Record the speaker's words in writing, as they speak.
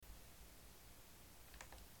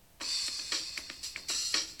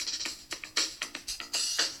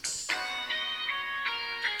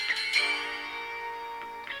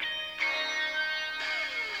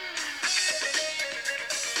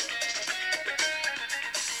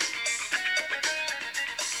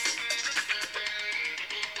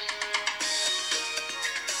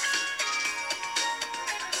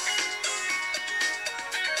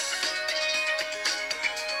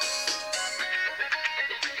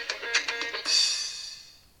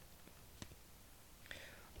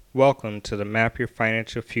Welcome to the Map Your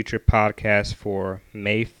Financial Future podcast for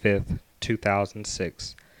May 5th,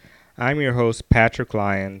 2006. I'm your host, Patrick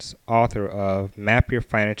Lyons, author of Map Your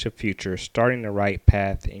Financial Future, Starting the Right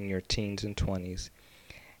Path in Your Teens and 20s,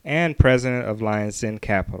 and president of Lyons Den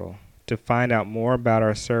Capital. To find out more about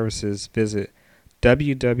our services, visit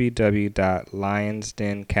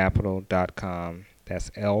www.lyonsdencapital.com.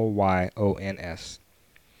 That's Lyons.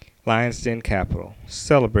 Lyons Den Capital,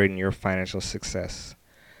 celebrating your financial success.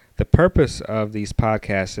 The purpose of these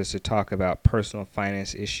podcasts is to talk about personal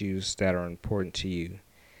finance issues that are important to you.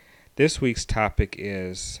 This week's topic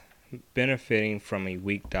is benefiting from a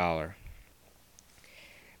weak dollar.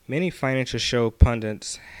 Many financial show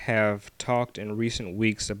pundits have talked in recent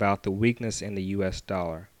weeks about the weakness in the U.S.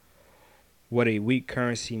 dollar. What a weak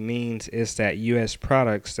currency means is that U.S.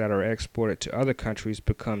 products that are exported to other countries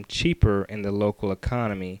become cheaper in the local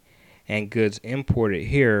economy, and goods imported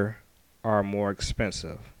here are more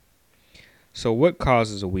expensive. So what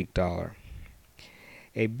causes a weak dollar?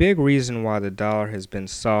 A big reason why the dollar has been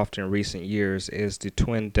soft in recent years is the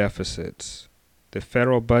twin deficits, the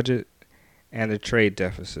federal budget and the trade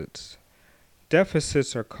deficits.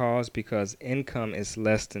 Deficits are caused because income is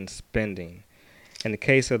less than spending. In the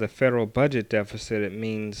case of the federal budget deficit, it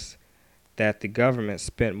means that the government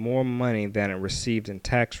spent more money than it received in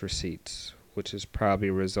tax receipts, which is probably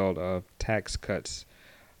a result of tax cuts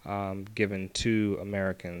given to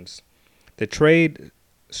Americans. The trade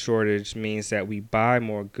shortage means that we buy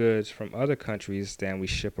more goods from other countries than we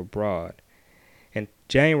ship abroad. In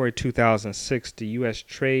January 2006, the U.S.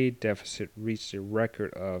 trade deficit reached a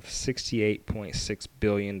record of $68.6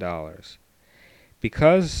 billion.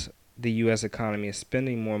 Because the U.S. economy is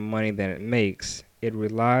spending more money than it makes, it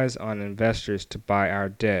relies on investors to buy our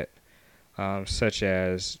debt, such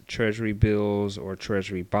as treasury bills or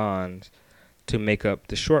treasury bonds, to make up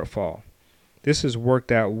the shortfall. This has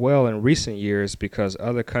worked out well in recent years because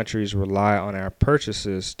other countries rely on our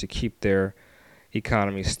purchases to keep their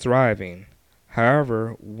economies thriving.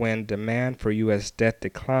 However, when demand for U.S. debt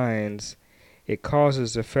declines, it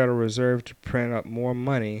causes the Federal Reserve to print up more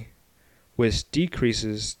money, which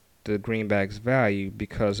decreases the greenback's value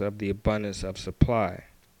because of the abundance of supply.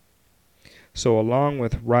 So along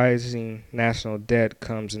with rising national debt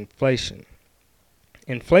comes inflation.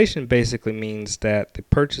 Inflation basically means that the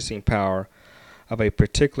purchasing power of a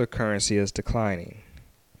particular currency is declining,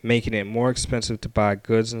 making it more expensive to buy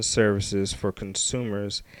goods and services for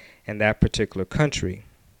consumers in that particular country.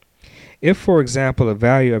 If, for example, the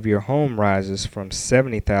value of your home rises from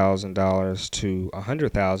 $70,000 to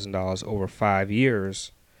 $100,000 over 5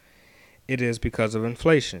 years, it is because of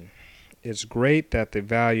inflation. It's great that the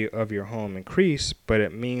value of your home increased, but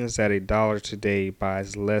it means that a dollar today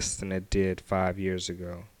buys less than it did 5 years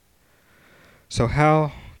ago. So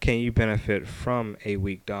how can you benefit from a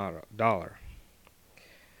weak dollar?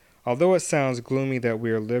 Although it sounds gloomy that we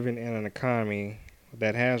are living in an economy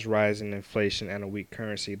that has rising inflation and a weak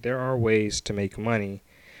currency, there are ways to make money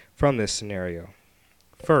from this scenario.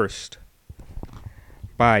 First,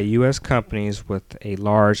 buy U.S. companies with a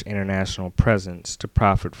large international presence to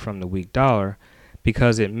profit from the weak dollar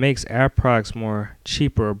because it makes our products more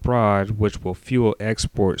cheaper abroad, which will fuel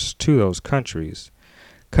exports to those countries.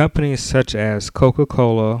 Companies such as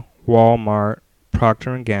Coca-Cola, Walmart,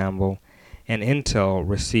 Procter & Gamble, and Intel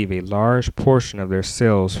receive a large portion of their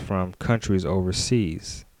sales from countries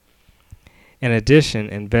overseas. In addition,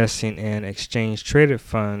 investing in exchange-traded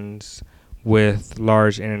funds with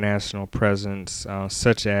large international presence,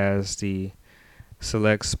 such as the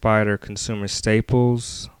Select Spider Consumer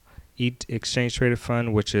Staples Exchange-Traded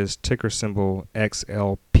Fund, which is ticker symbol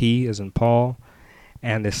XLP as in Paul,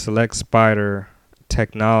 and the Select Spider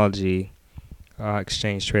Technology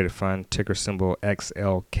Exchange Traded Fund, ticker symbol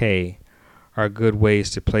XLK, are good ways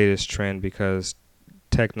to play this trend because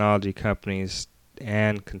technology companies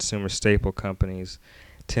and consumer staple companies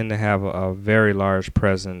tend to have a very large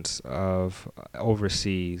presence of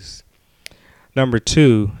overseas. Number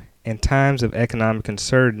two, in times of economic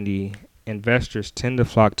uncertainty, investors tend to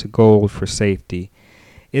flock to gold for safety.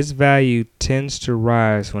 Its value tends to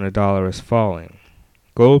rise when the dollar is falling.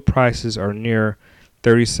 Gold prices are near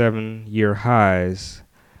 37-year highs,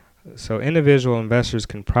 so individual investors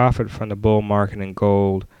can profit from the bull market in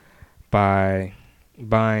gold by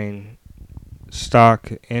buying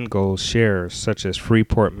stock in gold shares such as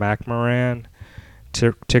Freeport-McMoRan,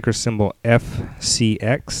 ticker symbol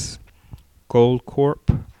FCX,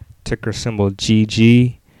 Goldcorp, ticker symbol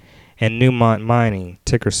GG, and Newmont Mining,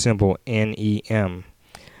 ticker symbol NEM.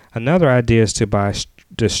 Another idea is to buy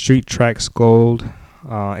the Street Tracks Gold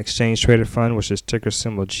Exchange Traded Fund, which is ticker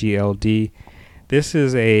symbol GLD. This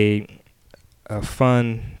is a a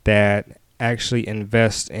fund that actually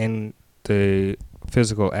invests in the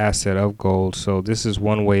physical asset of gold. So this is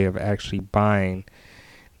one way of actually buying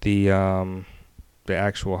the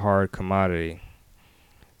actual hard commodity.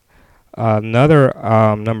 Another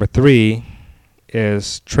number 3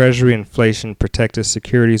 is Treasury Inflation Protected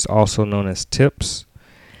Securities, also known as TIPS.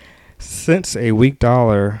 Since a weak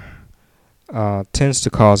dollar tends to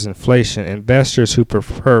cause inflation, investors who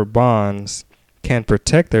prefer bonds can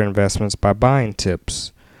protect their investments by buying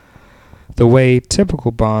TIPS. The way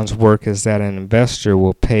typical bonds work is that an investor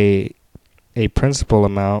will pay a principal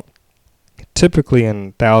amount, typically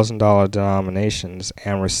in $1,000 denominations,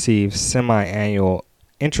 and receive semi-annual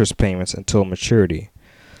interest payments until maturity.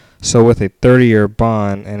 So with a 30-year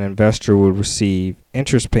bond, an investor would receive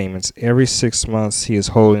interest payments every 6 months he is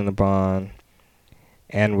holding the bond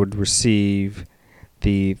and would receive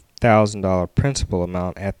the $1,000 principal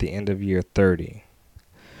amount at the end of year 30.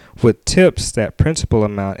 With TIPS, that principal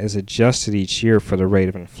amount is adjusted each year for the rate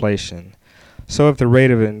of inflation. So if the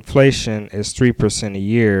rate of inflation is 3% a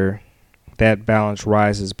year, that balance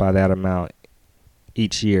rises by that amount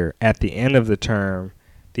each year. At the end of the term,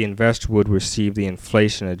 the investor would receive the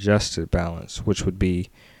inflation-adjusted balance, which would be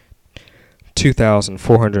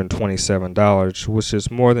 $2,427, which is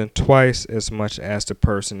more than twice as much as the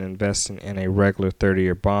person investing in a regular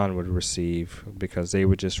 30-year bond would receive, because they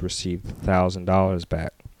would just receive $1,000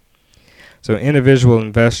 back. So individual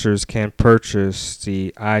investors can purchase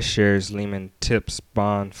the iShares Lehman TIPS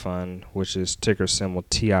Bond Fund, which is ticker symbol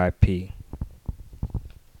TIP.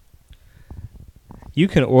 You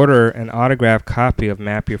can order an autographed copy of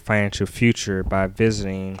Map Your Financial Future by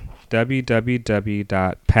visiting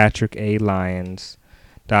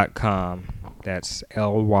www.patrickAlyons.com. That's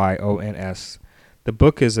Lyons. The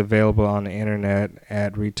book is available on the internet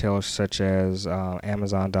at retailers such as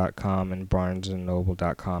Amazon.com and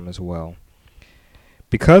BarnesandNoble.com as well.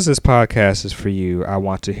 Because this podcast is for you, I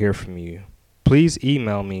want to hear from you. Please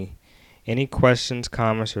email me any questions,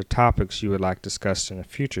 comments, or topics you would like discussed in the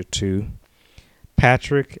future to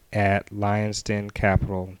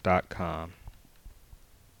Patrick@LionsDenCapital.com.